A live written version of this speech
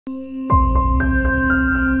Հարգելի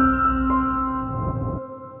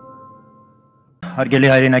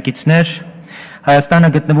հայրենակիցներ, Հայաստանը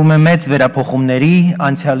գտնվում է մեծ վերափոխումների,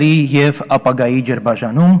 անցյալի և ապագայի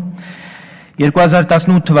ջրբաժանում։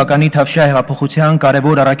 2018 թվականի Թավշյա հեղափոխության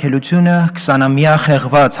կարևոր առաքելությունը 20-ամյա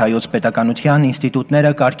խեղված հայոց պետականության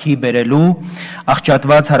ինստիտուտները կարգի բերելու,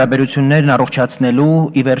 աղճատված հարաբերություններն առողջացնելու,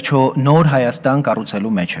 ի վերջո նոր Հայաստան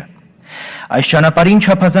կառուցելու մեջ է։ Այս ճանապարհին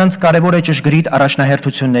չափազանց կարևոր է ճշգրիտ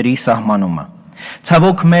առաջնահերթությունների սահմանումը։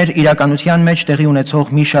 Ցավոք մեր իրականության մեջ տեղի ունեցող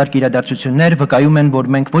մի շարք իրադարձություններ վկայում են, որ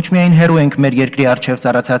մենք ոչ միայն հեռու ենք մեր երկրի առջև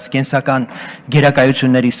ծառացած կենսական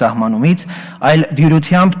գերակայությունների սահմանումից, այլ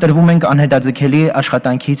դյուրությամբ տրվում ենք անհետաձգելի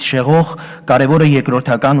աշխատանքից շեղող, կարևորը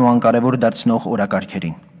երկրորդական ու անկարևոր դարձնող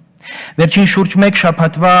օրակարգերին։ Վերջին շուրջ մեկ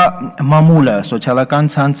շաբաթվա մամուլը, սոցիալական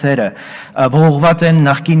ցանցերը ողողված են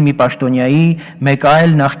նախկին մի պաշտոնյայի, մեկ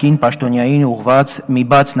այլ նախկին պաշտոնյային ուղղված մի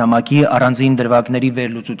բաց նամակի առանձին դրվագների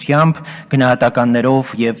վերլուծությամբ,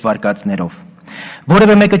 գնահատականներով և վարկածներով։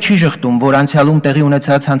 Որևէ մեկը չի ժխտում, որ անցյալում տեղի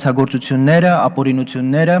ունեցած հանցագործությունները,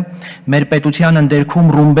 ապօրինությունները, մեր պետության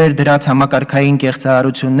ընդերքում ռումբեր դրած համակարգային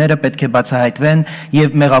կեղծարարությունները պետք է բացահայտվեն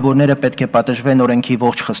և մեղավորները պետք է պատժվեն օրենքի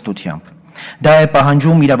ողջ խստությամբ։ Դա է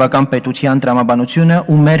պահանջում իրավական պետության տրամաբանությունը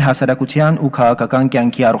ու մեր հասարակության ու քաղաքական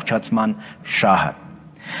կյանքի առողջացման շահը։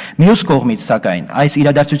 Մյուս կողմից, սակայն, այս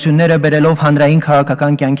իրադարձությունները բերելով հանրային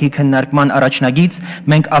քաղաքական կյանքի քննարկման առաջնագիծ,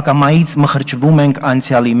 մենք ակամայից մխրճվում ենք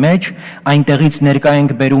անցյալի մեջ, այնտեղից ներկա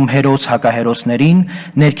ենք բերում հերոս հակահերոսներին,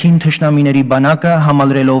 ներքին թշնամիների բանակը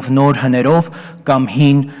համալրելով նոր հներով կամ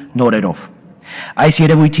հին նորերով։ Այս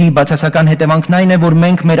երևույթի բացասական հետևանքն այն է, որ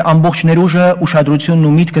մենք մեր ամբողջ ներուժը, ուշադրությունն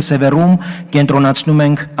ու միտքը սևեռում, կենտրոնացնում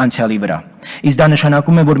ենք անցյալի վրա։ Իսկ դա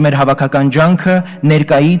նշանակում է, որ մեր հավաքական ջանքը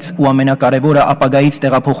ներկայից ու ամենակարևորը ապագայից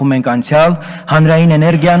տեղափոխում ենք անցյալ, հանրային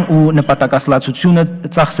էներգիան ու նպատակասլացությունը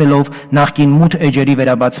ծախսելով նախկին մութ էջերի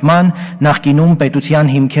վերաբացման, նախկինում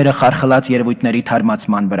պետության հիմքերը խարխլած երևույթների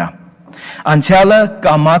թարմացման վրա։ Անցյալը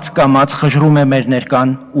կամաց խժռում է մեր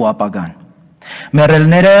ներկան ու ապագան։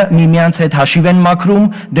 Մեռելները միմյանց հետ հաշիվ են մաքրում,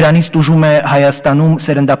 դրանից տուժում է Հայաստանում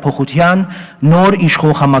սերնդափոխության, նոր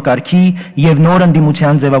իշխող համակարգի և նոր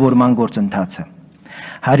ընդդիմության ձևավորման գործընթացը։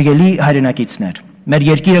 Հարգելի հայրենակիցներ, մեր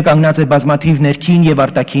երկիրը կանգնած է բազմաթիվ ներքին և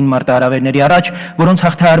արտաքին մարտահրավերների առաջ, որոնց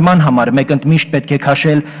հաղթահարման համար մեկ ընդմիշտ պետք է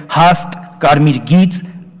քաշել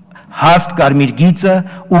հաստ կարմիր գիծը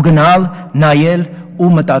ու գնալ, նայել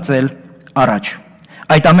ու մտածել առաջ։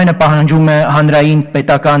 Այդ ամենը պահանջում է հանրային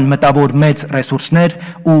պետական մտավոր մեծ ռեսուրսներ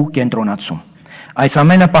ու կենտրոնացում։ Այս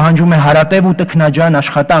ամենը պահանջում է հարատև ու տքնաջան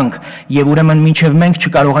աշխատանք և ուրեմն մինչև մենք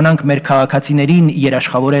չկարողանանք մեր քաղաքացիներին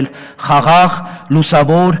երաշխավորել խաղաղ,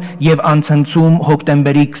 լուսավոր և անցնցում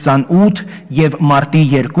հոկտեմբերի 28 և մարտի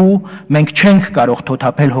 2, մենք չենք կարող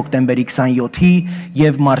թոթափել հոկտեմբերի 27-ի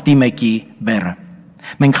և մարտի 1-ի բեռը։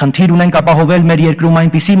 Մենք խնդիր ունենք ապահովել մեր երկրում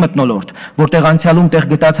այնպիսի մթնոլորտ, որտեղ անցյալում տեղ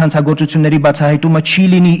գտած հանցագործությունների բացահայտումը չի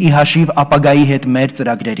լինի ի հաշիվ ապագայի հետ մեր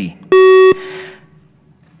ծրագրերի։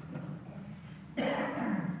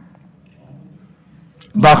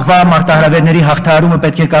 Վաղվա մարտահրավերների հաղթահարումը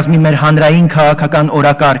պետք է կազմի մեր հանրային քաղաքական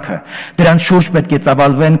օրակարգը, դրանց շուրջ պետք է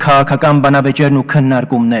ծավալվեն քաղաքական բանավեճերն ու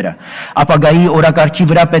քննարկումները, ապագայի օրակարգի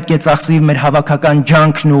վրա պետք է ծախսի մեր հավաքական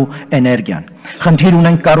ջանքն ու էներգիան։ Խնդիր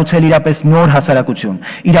ունենք կառուցել իրապես նոր հասարակություն,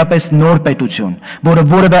 իրապես նոր պետություն, որը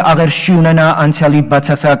որևէ աղերս չի ունենա անցյալի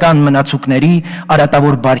բացասական մնացուկների,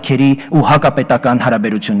 արատավոր բարքերի ու հակապետական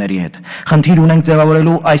հարաբերությունների հետ։ Խնդիր ունենք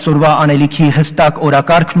ձևավորելու այսօրվա անելիքի հստակ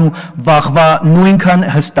օրակարգն ու վաղվա նույնքան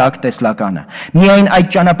հստակ տեսլականը։ Միայն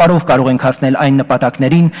այդ ճանապարհով կարող ենք հասնել այն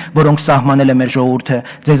նպատակներին, որոնք սահմանել է մեր ժողովուրդը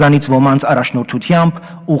ձեզանից ոմանց առաջնորդությամբ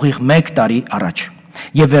ուղիղ 1 տարի առաջ։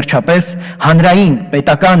 Եվ վերջապես, հանրային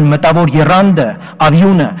պետական մտավոր եռանդը,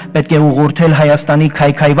 ավյունը պետք է ուղղորդել Հայաստանի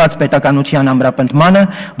քայքայված պետականության ամրապնդմանը,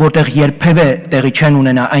 որտեղ երբևէ տեղի չեն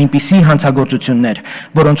ունենա այնպիսի հանցագործություններ,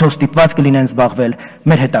 որոնցով ստիպված կլինեն զբաղվել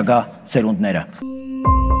մեր հետագա սերունդները։